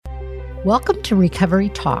Welcome to Recovery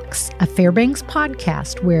Talks, a Fairbanks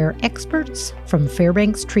podcast where experts from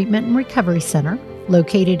Fairbanks Treatment and Recovery Center,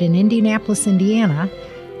 located in Indianapolis, Indiana,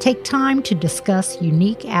 take time to discuss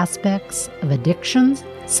unique aspects of addictions,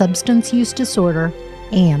 substance use disorder,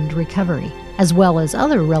 and recovery, as well as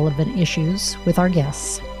other relevant issues with our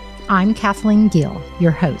guests. I'm Kathleen Gill,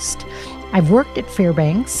 your host. I've worked at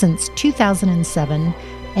Fairbanks since 2007,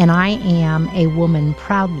 and I am a woman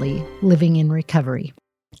proudly living in recovery.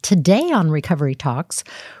 Today on Recovery Talks,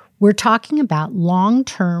 we're talking about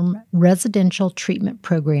long-term residential treatment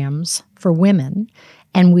programs for women,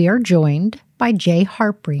 and we are joined by Jay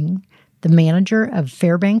Harpring, the manager of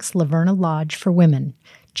Fairbanks Laverna Lodge for Women.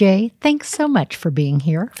 Jay, thanks so much for being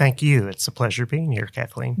here. Thank you. It's a pleasure being here,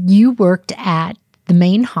 Kathleen. You worked at the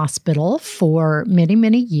main hospital for many,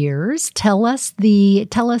 many years. Tell us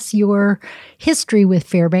your history with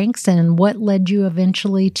Fairbanks and what led you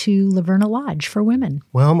eventually to Laverna Lodge for Women.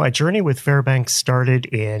 Well, my journey with Fairbanks started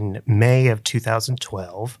in May of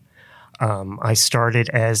 2012. I started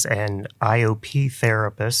as an IOP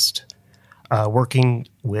therapist working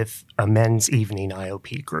with a men's evening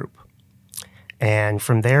IOP group. And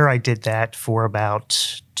from there, I did that for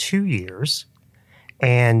about 2 years.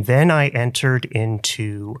 And then I entered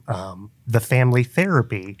into the family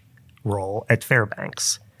therapy role at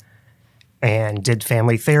Fairbanks and did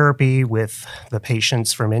family therapy with the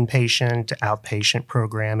patients from inpatient to outpatient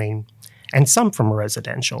programming and some from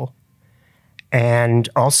residential. And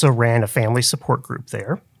also ran a family support group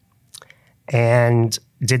there and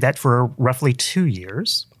did that for roughly 2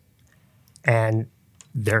 years. And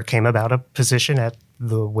there came about a position at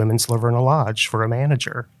the Women's Laverna Lodge for a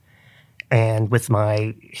manager. And with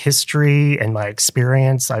my history and my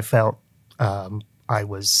experience, I felt I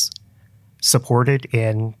was supported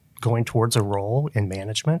in going towards a role in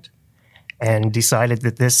management and decided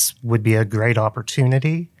that this would be a great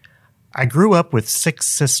opportunity. I grew up with 6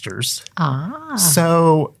 sisters.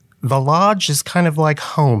 So the lodge is kind of like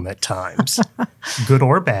home at times, good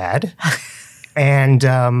or bad.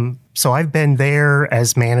 And so I've been there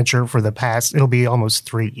as manager for the past, it'll be almost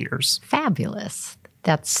 3 years. Fabulous.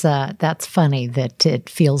 That's funny that it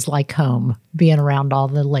feels like home, being around all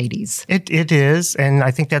the ladies. It is, and I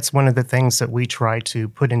think that's one of the things that we try to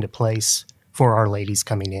put into place for our ladies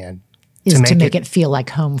coming in. Is to make it feel like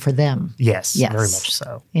home for them. Yes, very much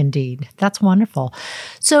so. Indeed. That's wonderful.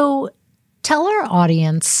 So tell our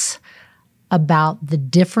audience about the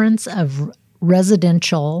difference of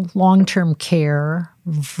residential long-term care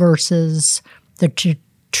versus the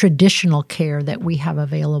traditional care that we have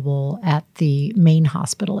available at the main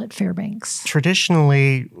hospital at Fairbanks.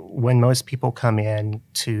 Traditionally, when most people come in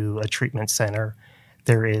to a treatment center,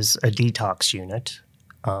 there is a detox unit.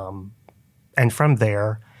 And from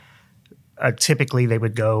there, typically they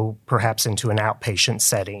would go perhaps into an outpatient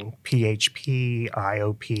setting, PHP,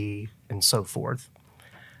 IOP, and so forth.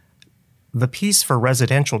 The piece for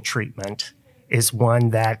residential treatment is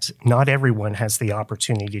one that not everyone has the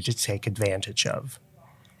opportunity to take advantage of.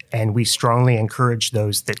 And we strongly encourage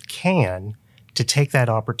those that can to take that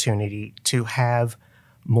opportunity to have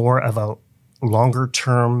more of a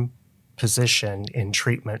longer-term position in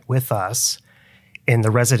treatment with us in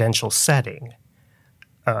the residential setting.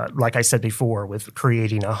 Like I said before, with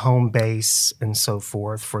creating a home base and so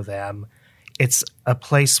forth for them, it's a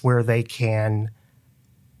place where they can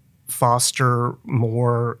foster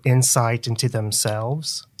more insight into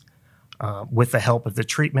themselves, with the help of the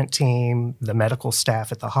treatment team, the medical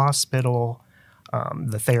staff at the hospital,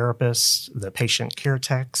 the therapists, the patient care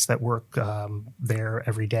techs that work there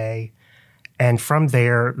every day. And from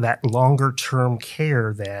there, that longer-term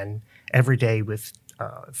care then, every day with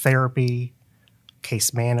therapy,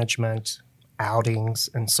 case management, outings,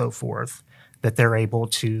 and so forth, that they're able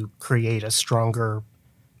to create a stronger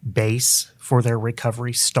base for their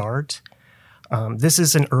recovery start. This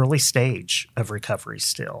is an early stage of recovery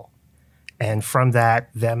still. And from that,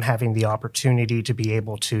 them having the opportunity to be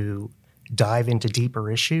able to dive into deeper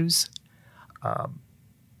issues,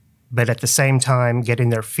 but at the same time, getting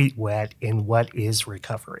their feet wet in what is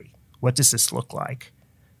recovery. What does this look like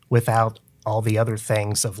without all the other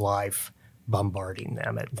things of life bombarding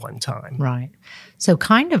them at one time? Right. So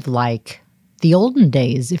kind of like the olden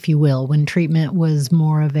days, if you will, when treatment was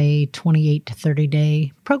more of a 28 to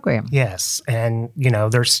 30-day program. Yes. And,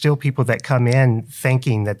 there's still people that come in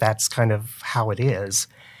thinking that that's kind of how it is.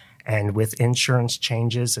 And with insurance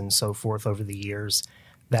changes and so forth over the years,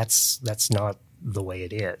 that's not the way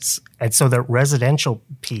it is. And so the residential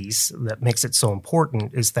piece that makes it so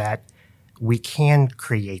important is that we can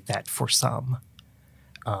create that for some.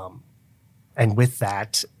 And with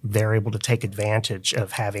that, they're able to take advantage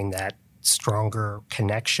of having that stronger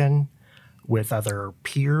connection with other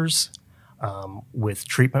peers, with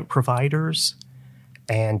treatment providers,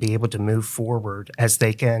 and be able to move forward as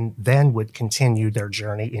they would continue their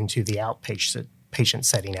journey into the outpatient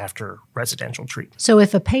setting after residential treatment. So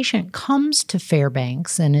if a patient comes to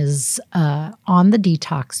Fairbanks and is on the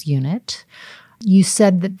detox unit, you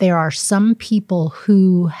said that there are some people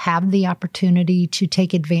who have the opportunity to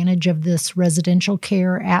take advantage of this residential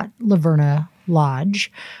care at Laverna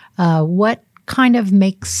Lodge. What kind of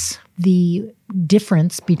makes the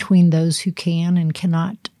difference between those who can and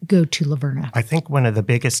cannot go to Laverna? I think one of the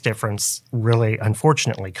biggest difference really,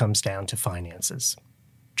 unfortunately, comes down to finances.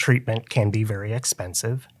 Treatment can be very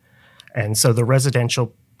expensive. And so the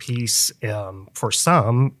residential piece for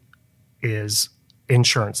some is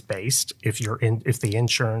insurance-based. If the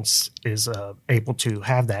insurance is able to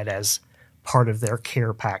have that as part of their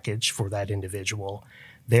care package for that individual,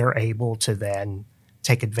 they're able to then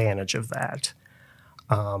take advantage of that.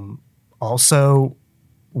 Also,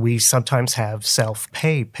 we sometimes have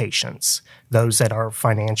self-pay patients, those that are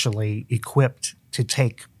financially equipped to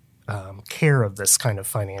take care of this kind of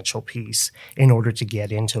financial piece in order to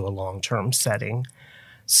get into a long-term setting.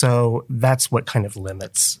 So that's what kind of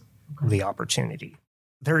limits the opportunity.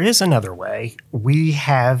 There is another way. We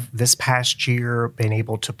have this past year been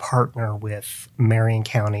able to partner with Marion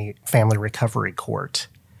County Family Recovery Court.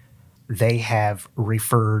 They have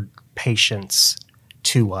referred patients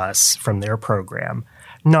to us from their program.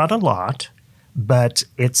 Not a lot, but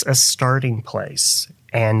it's a starting place.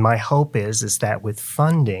 And my hope is that with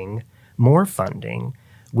more funding,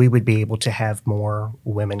 we would be able to have more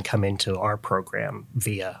women come into our program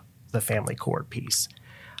via the family court piece.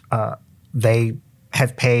 They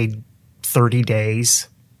have paid 30 days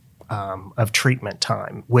of treatment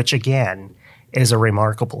time, which again is a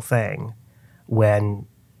remarkable thing when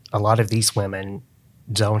a lot of these women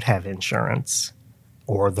don't have insurance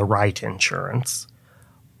or the right insurance,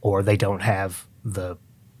 or they don't have the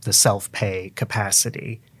self-pay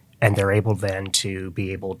capacity, and they're able then to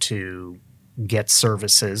be able to get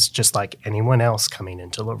services just like anyone else coming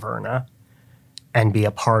into Laverna and be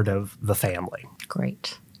a part of the family.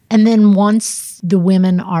 Great. And then once the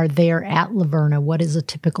women are there at Laverna, what is a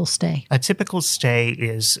typical stay? A typical stay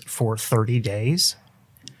is for 30 days.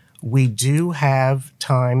 We do have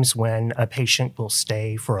times when a patient will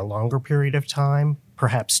stay for a longer period of time,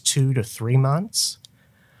 perhaps 2 to 3 months.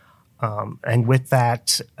 And with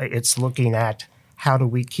that, it's looking at how do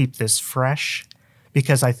we keep this fresh?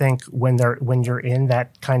 Because I think when you're in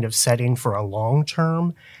that kind of setting for a long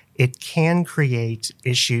term, it can create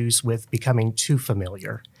issues with becoming too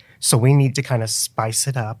familiar. So we need to kind of spice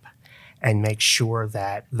it up and make sure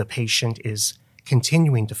that the patient is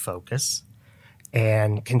continuing to focus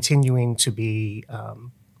and continuing to be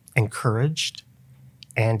encouraged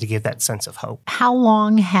and to give that sense of hope. How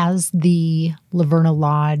long has the Laverna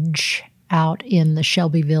Lodge out in the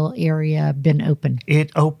Shelbyville area been open?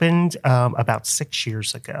 It opened about 6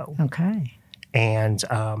 years ago. Okay. And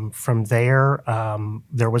from there,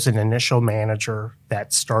 there was an initial manager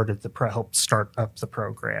that helped start up the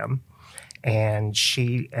program, and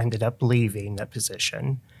she ended up leaving that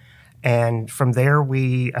position. And from there,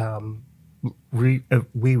 we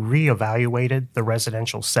reevaluated the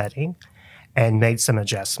residential setting and made some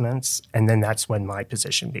adjustments, and then that's when my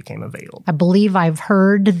position became available. I believe I've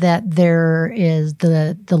heard that there is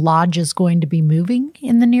the lodge is going to be moving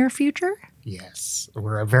in the near future. Yes,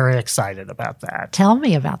 we're very excited about that. Tell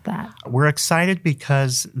me about that. We're excited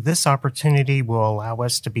because this opportunity will allow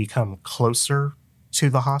us to become closer to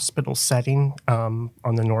the hospital setting on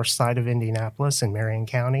the north side of Indianapolis in Marion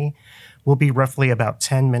County. We'll be roughly about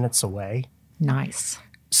 10 minutes away. Nice.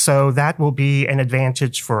 So that will be an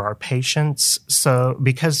advantage for our patients. So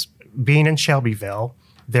because being in Shelbyville,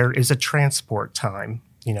 there is a transport time.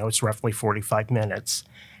 It's roughly 45 minutes.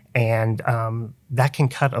 And that can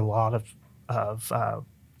cut a lot of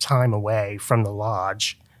time away from the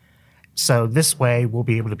lodge. So this way, we'll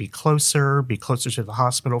be able to be closer to the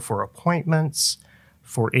hospital for appointments,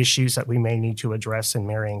 for issues that we may need to address in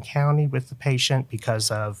Marion County with the patient because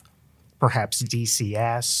of perhaps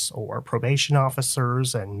DCS or probation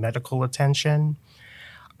officers and medical attention.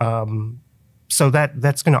 So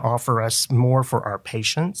that's going to offer us more for our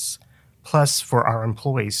patients, plus for our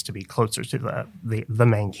employees to be closer to the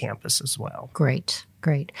main campus as well. Great.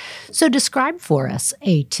 So describe for us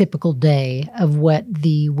a typical day of what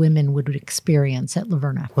the women would experience at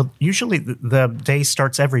Laverna. Well, usually the day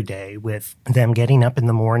starts every day with them getting up in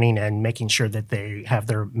the morning and making sure that they have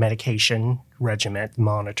their medication regimen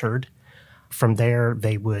monitored. From there,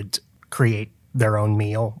 they would create their own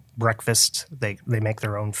meal, breakfast. They make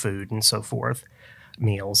their own food and so forth,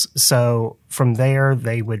 meals. So from there,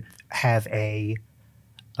 they would have a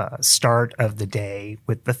start of the day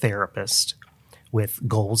with the therapist with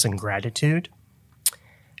goals and gratitude,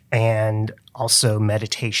 and also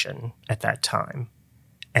meditation at that time.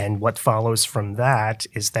 And what follows from that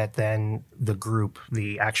is that then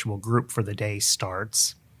the actual group for the day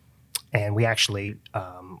starts, and we actually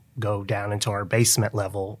go down into our basement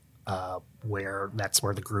level that's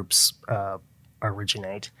where the groups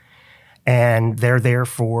originate. And they're there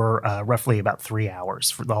for roughly about 3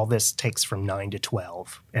 hours. All this takes from 9 to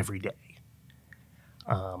 12 every day.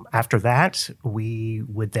 After that, we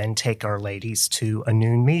would then take our ladies to a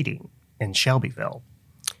noon meeting in Shelbyville,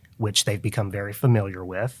 which they've become very familiar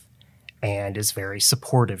with and is very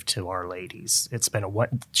supportive to our ladies.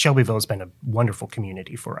 Shelbyville has been a wonderful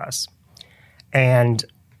community for us. And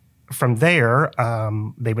from there,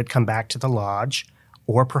 they would come back to the lodge,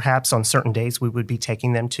 or perhaps on certain days we would be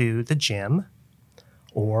taking them to the gym,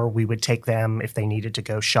 or we would take them if they needed to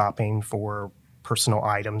go shopping for personal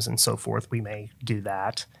items and so forth. We may do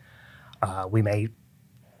that. We may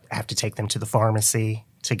have to take them to the pharmacy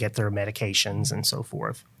to get their medications and so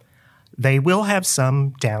forth. They will have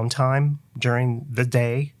some downtime during the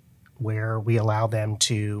day where we allow them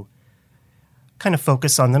to kind of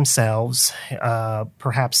focus on themselves.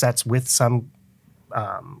 Perhaps that's with some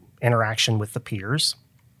interaction with the peers.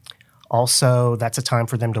 Also, that's a time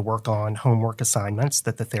for them to work on homework assignments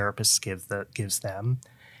that the therapist gives them.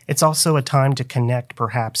 It's also a time to connect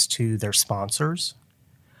perhaps to their sponsors.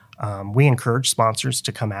 We encourage sponsors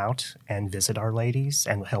to come out and visit our ladies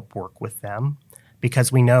and help work with them,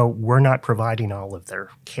 because we know we're not providing all of their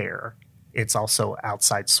care. It's also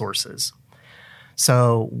outside sources.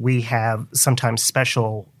 So we have sometimes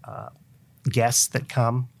special guests that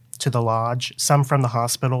come to the lodge, some from the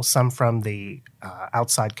hospital, some from the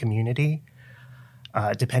outside community.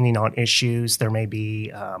 Depending on issues, there may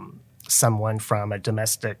be someone from a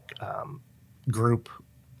domestic group,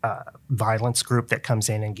 violence group, that comes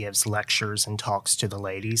in and gives lectures and talks to the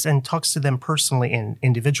ladies and talks to them personally and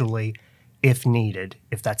individually if needed,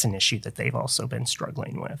 if that's an issue that they've also been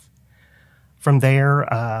struggling with. From there,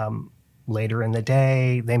 later in the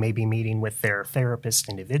day, they may be meeting with their therapist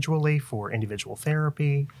individually for individual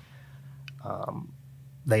therapy.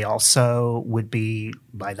 They also would be,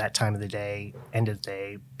 by that time of the day, end of the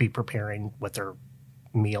day, be preparing what their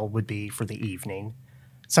meal would be for the evening.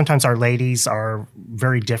 Sometimes our ladies are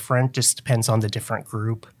very different, just depends on the different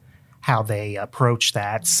group, how they approach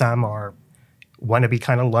that. Some want to be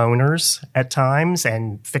kind of loners at times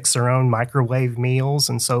and fix their own microwave meals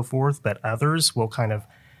and so forth, but others will kind of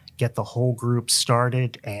get the whole group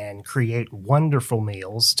started and create wonderful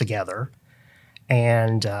meals together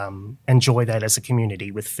and enjoy that as a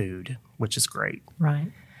community with food, which is great.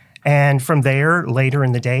 Right. And from there, later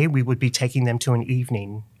in the day, we would be taking them to an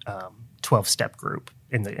evening 12-step group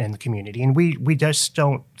in the community. And we just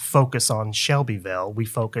don't focus on Shelbyville. We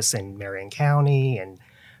focus in Marion County and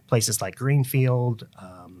places like Greenfield,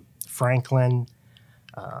 Franklin,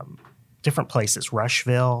 different places,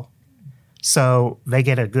 Rushville. So they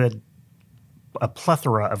get a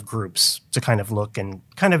plethora of groups to kind of look and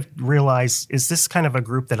kind of realize, is this kind of a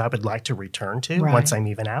group that I would like to return to once I'm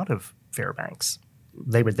even out of Fairbanks?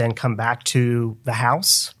 They would then come back to the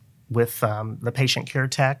house with the patient care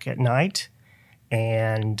tech at night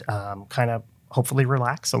and kind of hopefully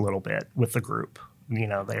relax a little bit with the group. You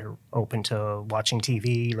know, they're open to watching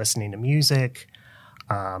TV, listening to music.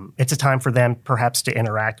 It's a time for them perhaps to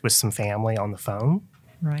interact with some family on the phone.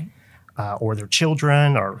 Right. Or their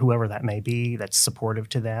children or whoever that may be that's supportive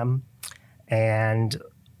to them. And,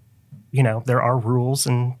 you know, there are rules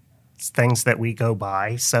and things that we go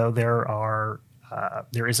by. So there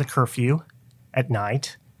is a curfew at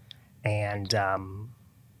night. And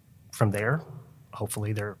from there,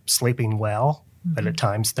 hopefully they're sleeping well, but at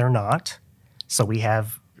times they're not. So we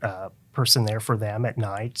have a person there for them at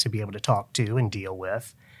night to be able to talk to and deal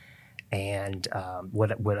with and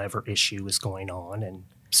whatever issue is going on and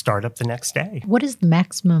start up the next day. What is the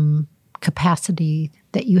maximum capacity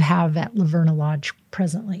that you have at Laverna Lodge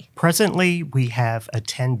presently? Presently, we have a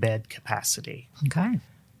 10-bed capacity. Okay.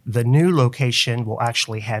 The new location will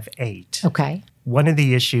actually have 8. Okay. One of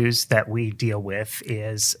the issues that we deal with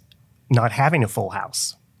is not having a full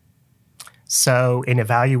house. So in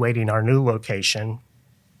evaluating our new location,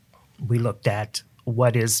 we looked at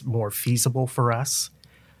what is more feasible for us,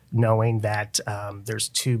 knowing that there's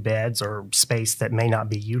 2 beds or space that may not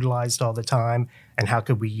be utilized all the time, and how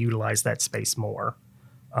could we utilize that space more.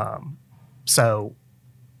 So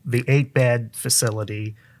the 8-bed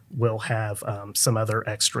facility will have some other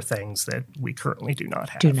extra things that we currently do not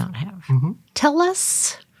have. Do not have. Mm-hmm. Tell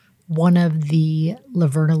us one of the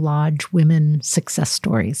Laverna Lodge women success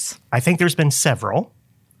stories? I think there's been several,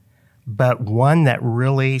 but one that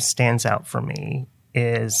really stands out for me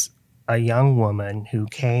is a young woman who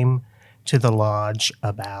came to the lodge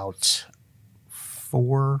about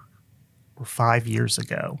 4 or 5 years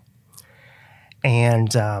ago.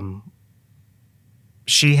 And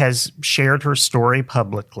she has shared her story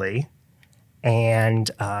publicly, and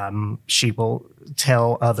she will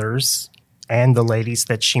tell others and the ladies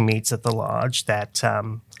that she meets at the lodge that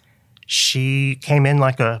she came in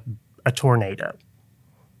like a tornado,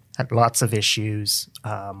 had lots of issues,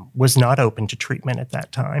 was not open to treatment at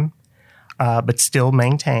that time, but still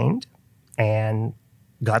maintained and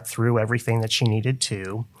got through everything that she needed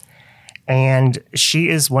to. And she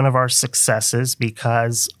is one of our successes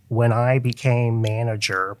because when I became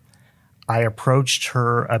manager, I approached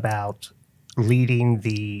her about leading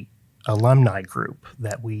the alumni group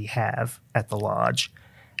that we have at the lodge.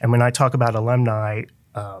 And when I talk about alumni,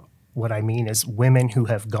 what I mean is women who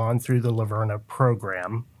have gone through the Laverna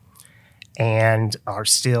program and are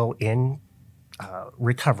still in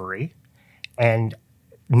recovery and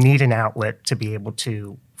need an outlet to be able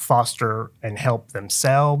to foster and help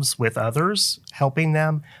themselves with others, helping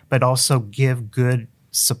them, but also give good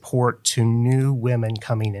support to new women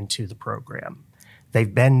coming into the program.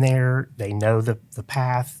 They've been there, they know the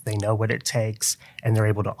path, they know what it takes, and they're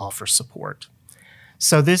able to offer support.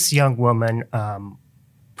 So this young woman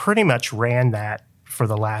pretty much ran that for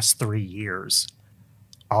the last 3 years,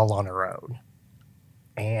 all on her own.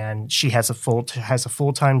 And she has a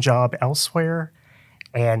full-time job elsewhere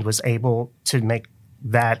and was able to make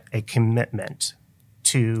that a commitment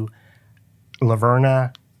to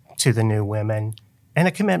Laverna, to the new women, and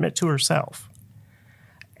a commitment to herself.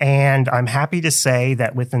 And I'm happy to say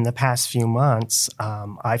that within the past few months,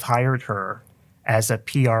 I've hired her as a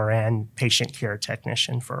PRN, patient care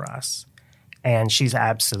technician for us. And she's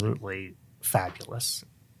absolutely fabulous.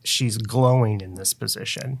 She's glowing in this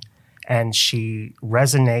position. And she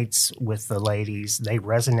resonates with the ladies. They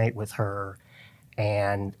resonate with her.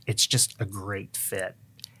 And it's just a great fit.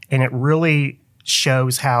 And it really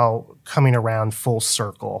shows how coming around full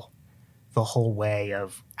circle, the whole way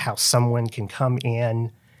of how someone can come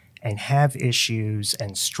in and have issues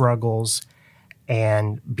and struggles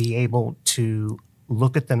and be able to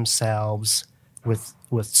look at themselves with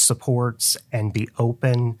supports and be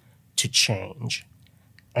open to change,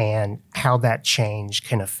 and how that change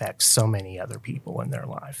can affect so many other people in their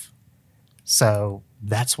life. So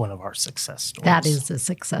that's one of our success stories. That is a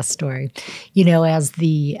success story. You know, as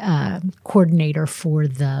the coordinator for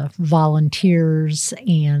the volunteers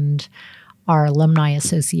and our alumni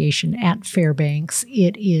association at Fairbanks,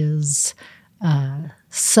 it is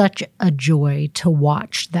such a joy to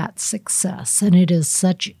watch that success. And it is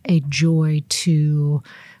such a joy to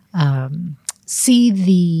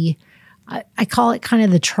see I call it kind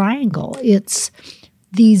of the triangle. It's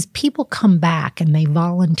these people come back and they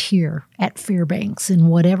volunteer at Fairbanks in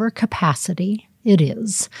whatever capacity it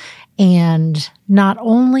is. And not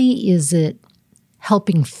only is it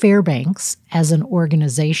helping Fairbanks as an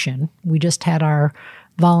organization, we just had our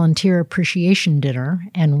volunteer appreciation dinner,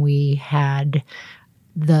 and we had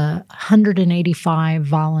the 185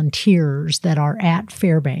 volunteers that are at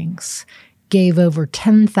Fairbanks gave over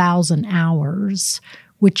 10,000 hours,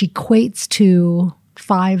 which equates to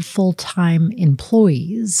 5 full-time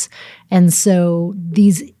employees. And so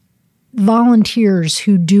these volunteers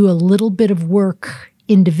who do a little bit of work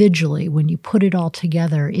individually, when you put it all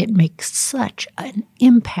together, it makes such an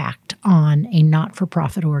impact on a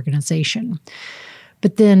not-for-profit organization.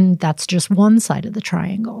 But then that's just one side of the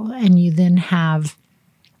triangle. And you then have,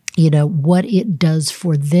 you know, what it does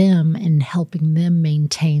for them in helping them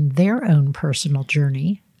maintain their own personal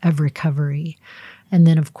journey of recovery. And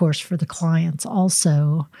then, of course, for the clients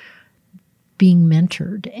also being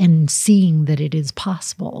mentored and seeing that it is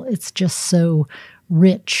possible. It's just so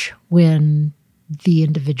rich when the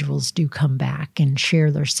individuals do come back and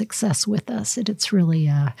share their success with us. It's really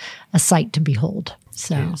a sight to behold.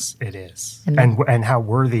 So it is. And how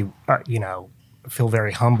worthy, feel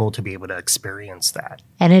very humbled to be able to experience that.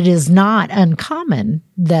 And it is not uncommon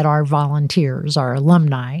that our volunteers, our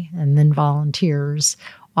alumni, and then volunteers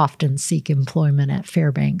often seek employment at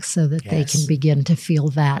Fairbanks so that they can begin to feel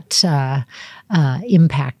that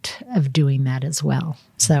impact of doing that as well.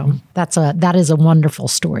 So that is a wonderful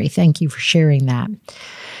story. Thank you for sharing that.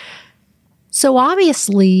 So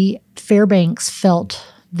obviously, Fairbanks felt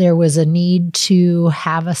there was a need to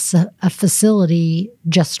have a facility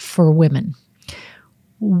just for women.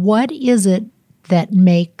 What is it that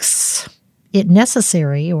makes it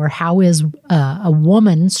necessary, or how is a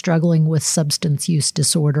woman struggling with substance use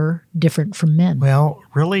disorder different from men? Well,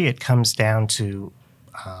 really it comes down to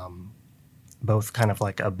both kind of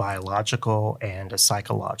like a biological and a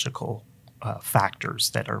psychological factors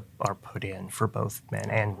that are put in for both men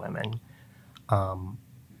and women.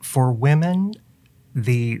 For women,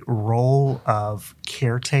 the role of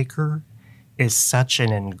caretaker is such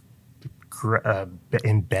an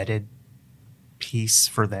embedded piece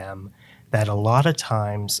for them that a lot of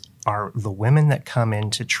times are the women that come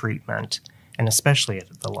into treatment, and especially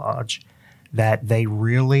at the lodge, that they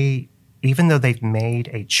really, even though they've made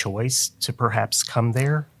a choice to perhaps come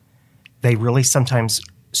there, they really sometimes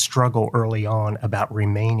struggle early on about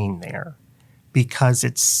remaining there because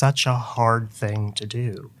it's such a hard thing to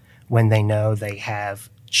do when they know they have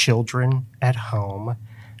children at home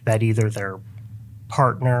that either their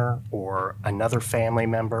partner or another family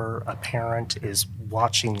member, a parent, is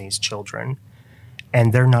watching these children,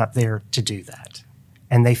 and they're not there to do that.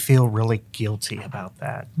 And they feel really guilty about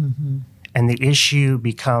that. Mm-hmm. And the issue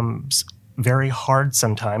becomes very hard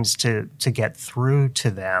sometimes to get through to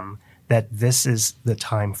them that this is the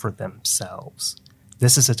time for themselves.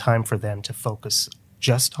 This is a time for them to focus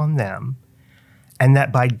just on them. And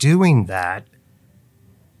that by doing that,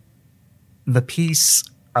 the piece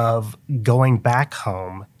of going back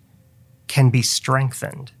home can be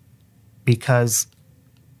strengthened because,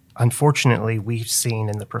 unfortunately, we've seen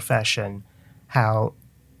in the profession how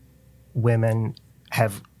women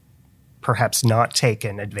have perhaps not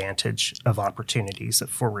taken advantage of opportunities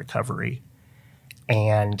for recovery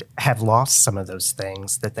and have lost some of those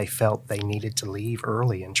things that they felt they needed to leave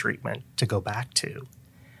early in treatment to go back to.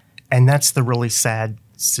 And that's the really sad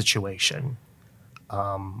situation.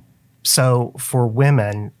 So for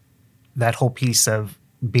women, that whole piece of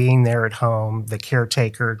being there at home, the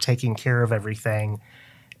caretaker, taking care of everything,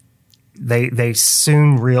 they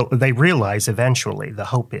realize eventually, the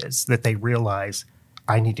hope is that they realize,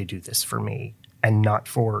 I need to do this for me and not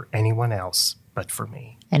for anyone else but for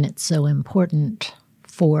me. And it's so important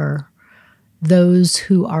for those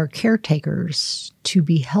who are caretakers to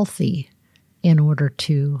be healthy in order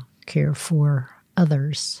to care for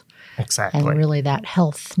others. Exactly. And really that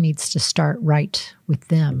health needs to start right with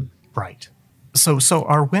them. Right. So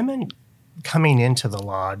our women coming into the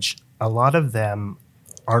lodge, a lot of them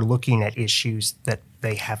are looking at issues that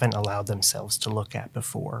they haven't allowed themselves to look at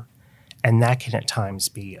before. And that can at times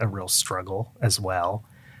be a real struggle as well,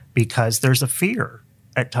 because there's a fear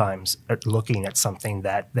at times at looking at something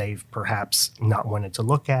that they've perhaps not wanted to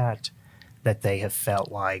look at, that they have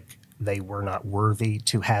felt like they were not worthy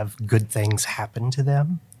to have good things happen to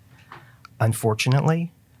them.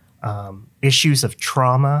 Unfortunately, issues of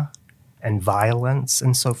trauma and violence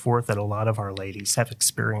and so forth that a lot of our ladies have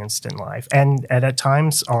experienced in life and at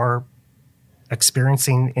times are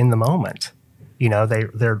experiencing in the moment. You know,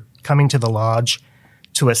 they're coming to the lodge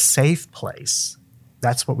to a safe place.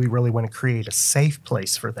 That's what we really want to create, a safe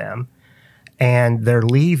place for them. And they're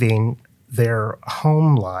leaving their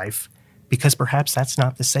home life because perhaps that's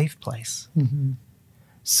not the safe place. Mm-hmm.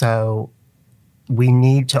 So we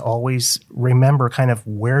need to always remember kind of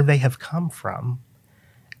where they have come from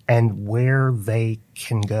and where they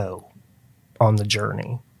can go on the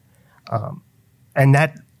journey. And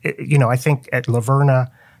that, you know, I think at La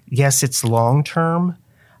Verna, yes, it's long-term,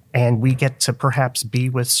 and we get to perhaps be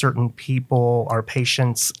with certain people, our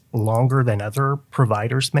patients, longer than other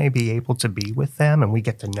providers may be able to be with them, and we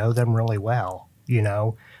get to know them really well. You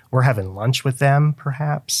know, we're having lunch with them,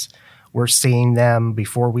 perhaps. We're seeing them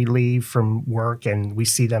before we leave from work, and we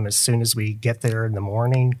see them as soon as we get there in the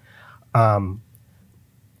morning.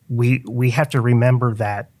 We have to remember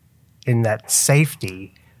that in that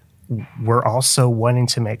safety, we're also wanting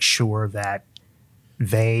to make sure that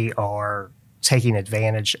they are taking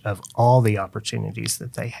advantage of all the opportunities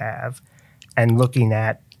that they have and looking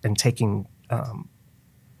at and taking,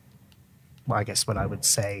 I guess what I would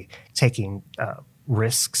say, taking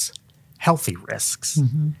risks, healthy risks,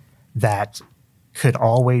 mm-hmm. that could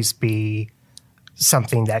always be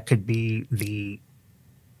something that could be the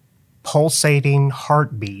pulsating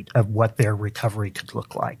heartbeat of what their recovery could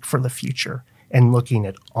look like for the future, and looking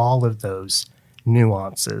at all of those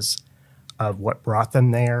nuances of what brought them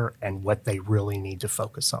there and what they really need to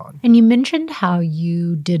focus on. And you mentioned how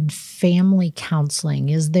you did family counseling.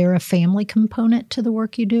 Is there a family component to the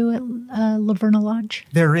work you do at La Verna Lodge?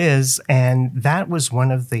 There is, and that was one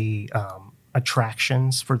of the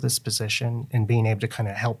attractions for this position, and being able to kind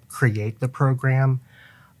of help create the program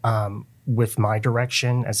with my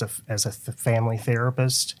direction as a family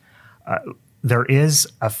therapist. There is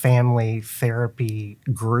a family therapy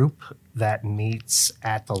group that meets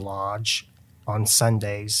at the lodge on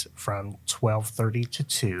Sundays from 12:30 to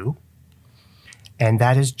 2. And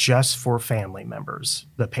that is just for family members.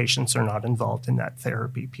 The patients are not involved in that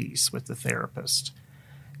therapy piece with the therapist.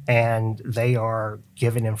 And they are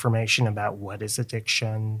given information about what is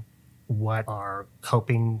addiction, what are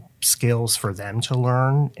coping skills for them to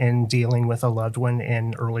learn in dealing with a loved one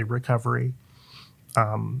in early recovery.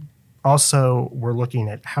 Also, we're looking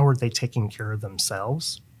at how are they taking care of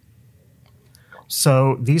themselves.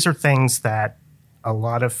 So these are things that a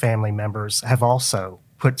lot of family members have also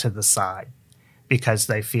put to the side because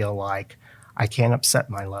they feel like, I can't upset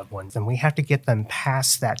my loved ones. And we have to get them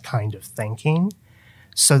past that kind of thinking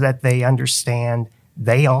so that they understand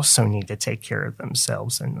they also need to take care of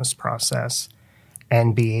themselves in this process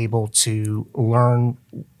and be able to learn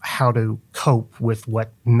how to cope with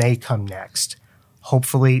what may come next.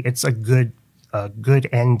 Hopefully, it's a good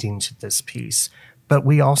ending to this piece. But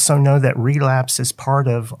we also know that relapse is part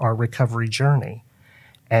of our recovery journey.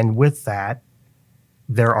 And with that,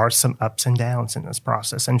 there are some ups and downs in this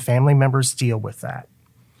process, and family members deal with that.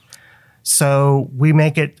 So we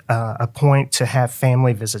make it a point to have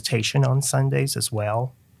family visitation on Sundays as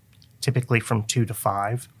well, typically from 2 to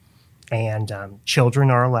 5. And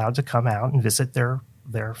children are allowed to come out and visit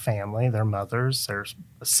their family, their mothers, their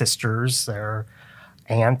sisters, their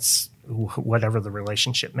aunts, whatever the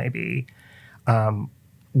relationship may be.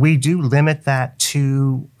 We do limit that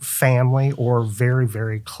to family or very,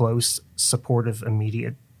 very close, supportive,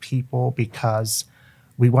 immediate people because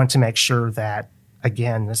we want to make sure that,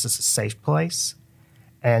 again, this is a safe place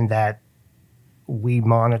and that we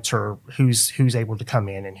monitor who's able to come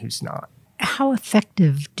in and who's not. How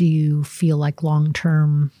effective do you feel like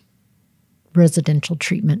long-term residential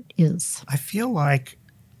treatment is? I feel like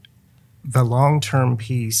the long-term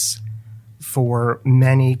piece for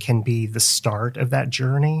many can be the start of that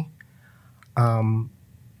journey.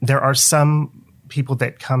 There are some people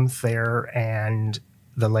that come there and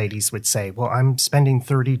the ladies would say, well, I'm spending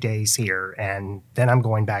 30 days here and then I'm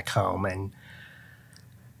going back home. And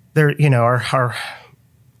there,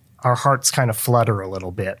 our hearts kind of flutter a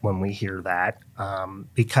little bit when we hear that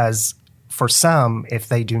because for some, if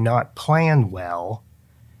they do not plan well,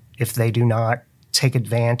 if they do not take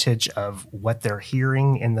advantage of what they're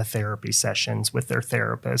hearing in the therapy sessions with their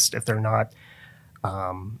therapist, if they're not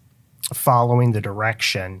following the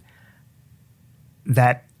direction,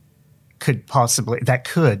 that could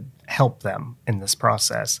help them in this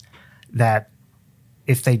process, that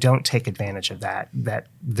if they don't take advantage of that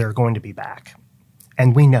they're going to be back.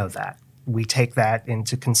 And we know that. We take that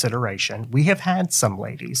into consideration. We have had some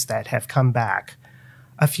ladies that have come back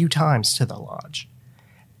a few times to the lodge.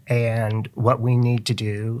 And what we need to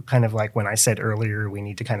do, kind of like when I said earlier, we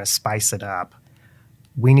need to kind of spice it up.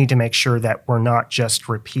 We need to make sure that we're not just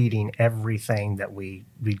repeating everything that we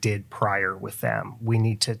did prior with them. We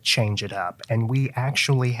need to change it up. And we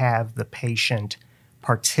actually have the patient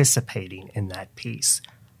participating in that piece.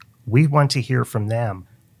 We want to hear from them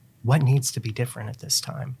what needs to be different at this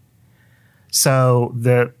time. So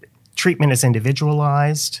the treatment is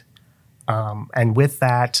individualized. And with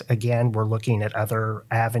that, again, we're looking at other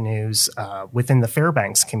avenues within the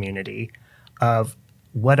Fairbanks community of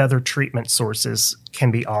what other treatment sources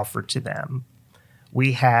can be offered to them.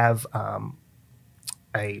 We have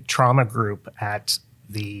a trauma group at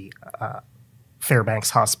the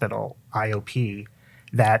Fairbanks Hospital, IOP,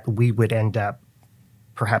 that we would end up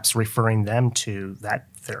perhaps referring them to that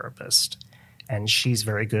therapist. And she's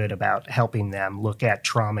very good about helping them look at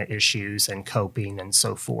trauma issues and coping and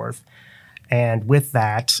so forth. And with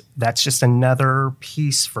that, that's just another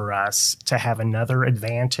piece for us to have another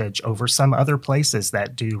advantage over some other places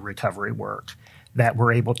that do recovery work, that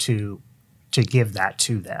we're able to give that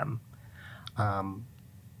to them.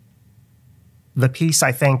 The piece,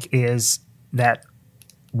 I think, is that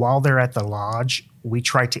while they're at the lodge, we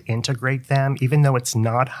try to integrate them, even though it's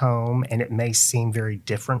not home and it may seem very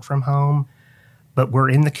different from home, but we're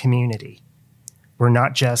in the community. We're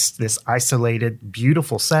not just this isolated,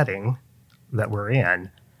 beautiful setting that we're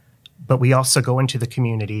in, but we also go into the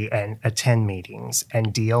community and attend meetings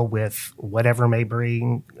and deal with whatever may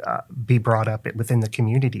be brought up within the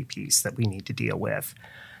community piece that we need to deal with.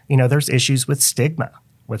 There's issues with stigma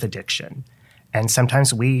with addiction, and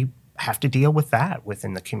sometimes we have to deal with that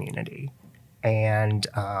within the community. And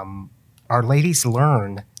our ladies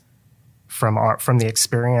learn from the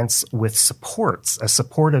experience with a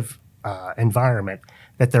supportive environment,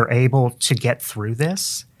 that they're able to get through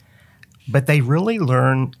this. But they really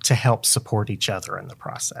learn to help support each other in the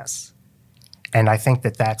process. And I think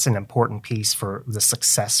that that's an important piece for the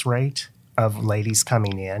success rate of ladies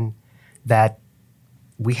coming in, that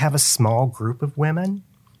we have a small group of women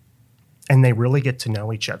and they really get to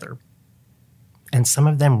know each other. And some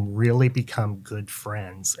of them really become good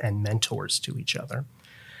friends and mentors to each other.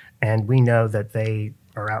 And we know that they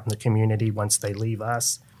are out in the community once they leave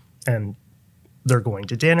us, and they're going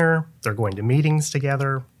to dinner, they're going to meetings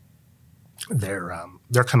together, they're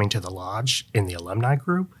coming to the lodge in the alumni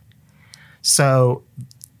group. So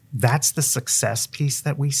that's the success piece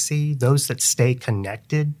that we see, those that stay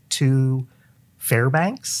connected to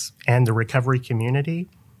Fairbanks and the recovery community,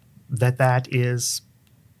 that is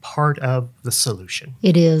part of the solution.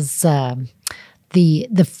 It is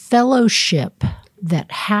the fellowship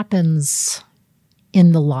that happens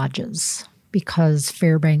in the lodges, because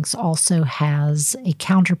Fairbanks also has a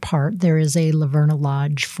counterpart. There is a Laverna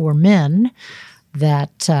Lodge for men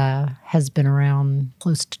that has been around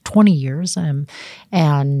close to 20 years,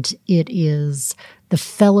 and it is the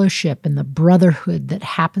fellowship and the brotherhood that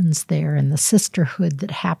happens there and the sisterhood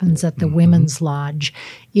that happens at the Women's Lodge.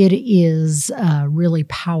 It is really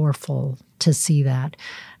powerful to see that.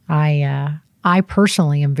 I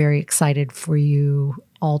personally am very excited for you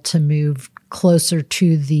all to move closer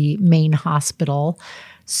to the main hospital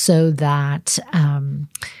so that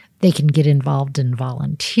they can get involved in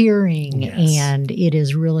volunteering. Yes. And it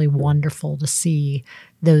is really wonderful to see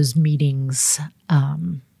those meetings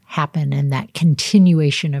happen and that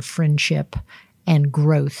continuation of friendship and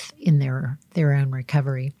growth in their own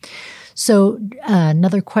recovery. So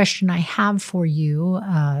another question I have for you,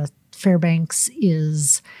 Fairbanks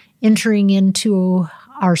is entering into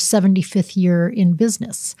our 75th year in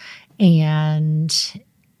business, and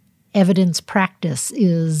evidence practice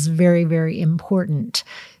is very, very important.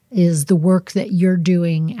 Is the work that you're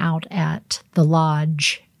doing out at the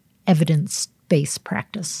lodge evidence-based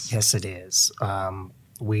practice? Yes, it is.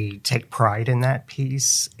 We take pride in that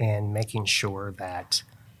piece and making sure that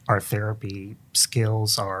our therapy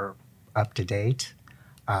skills are up to date.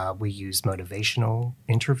 We use motivational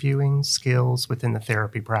interviewing skills within the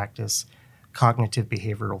therapy practice, cognitive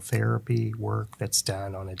behavioral therapy work that's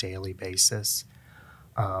done on a daily basis.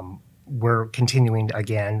 We're continuing,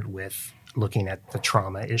 again, with looking at the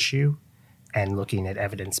trauma issue and looking at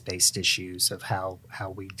evidence-based issues of how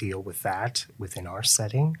we deal with that within our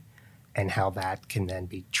setting and how that can then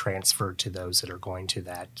be transferred to those that are going to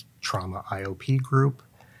that trauma IOP group.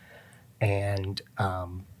 And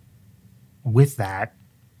with that,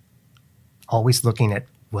 always looking at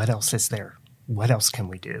what else is there? What else can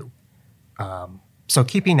we do? So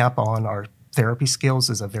keeping up on our therapy skills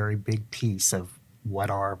is a very big piece of what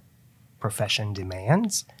our profession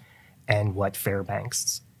demands and what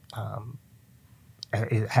Fairbanks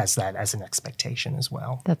it has that as an expectation as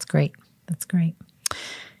well. That's great. That's great.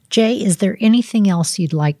 Jay, is there anything else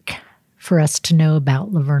you'd like for us to know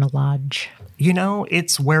about Laverna Lodge? You know,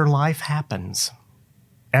 it's where life happens.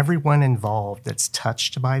 Everyone involved that's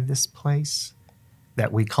touched by this place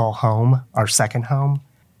that we call home, our second home,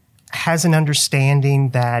 has an understanding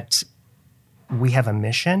that we have a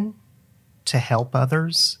mission to help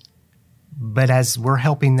others, but as we're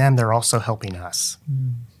helping them, they're also helping us.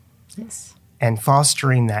 Yes. And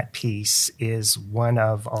fostering that piece is one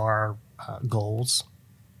of our goals.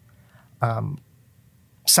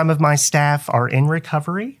 Some of my staff are in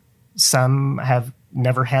recovery. Some have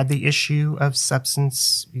never had the issue of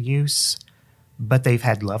substance use, but they've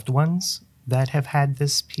had loved ones that have had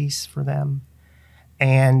this piece for them.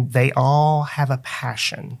 And they all have a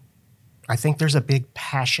passion. I think there's a big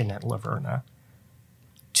passion at Laverna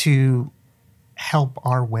to help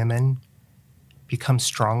our women become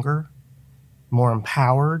stronger, more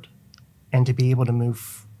empowered, and to be able to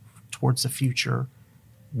move towards the future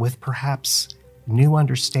with perhaps new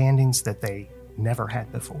understandings that they never had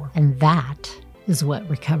before. And that is what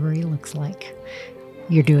recovery looks like.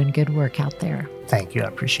 You're doing good work out there. Thank you. I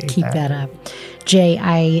appreciate that. Keep that up. Jay,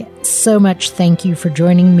 I so much thank you for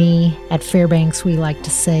joining me. At Fairbanks, we like to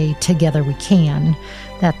say, together we can.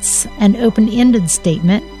 That's an open-ended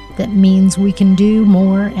statement that means we can do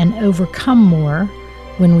more and overcome more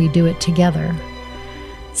when we do it together.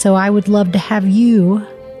 So I would love to have you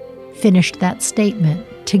finish that statement.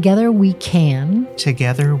 Together we can.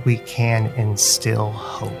 Together we can instill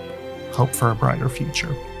hope. Hope for a brighter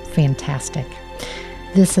future. Fantastic.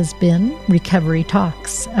 This has been Recovery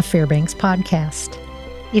Talks, a Fairbanks podcast.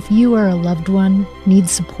 If you or a loved one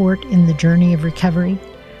needs support in the journey of recovery,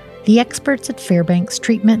 the experts at Fairbanks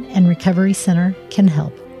Treatment and Recovery Center can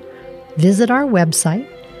help. Visit our website,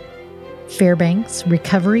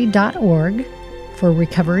 fairbanksrecovery.org, for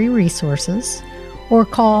recovery resources, or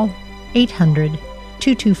call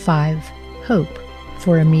 800-225-HOPE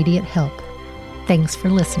for immediate help. Thanks for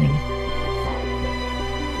listening.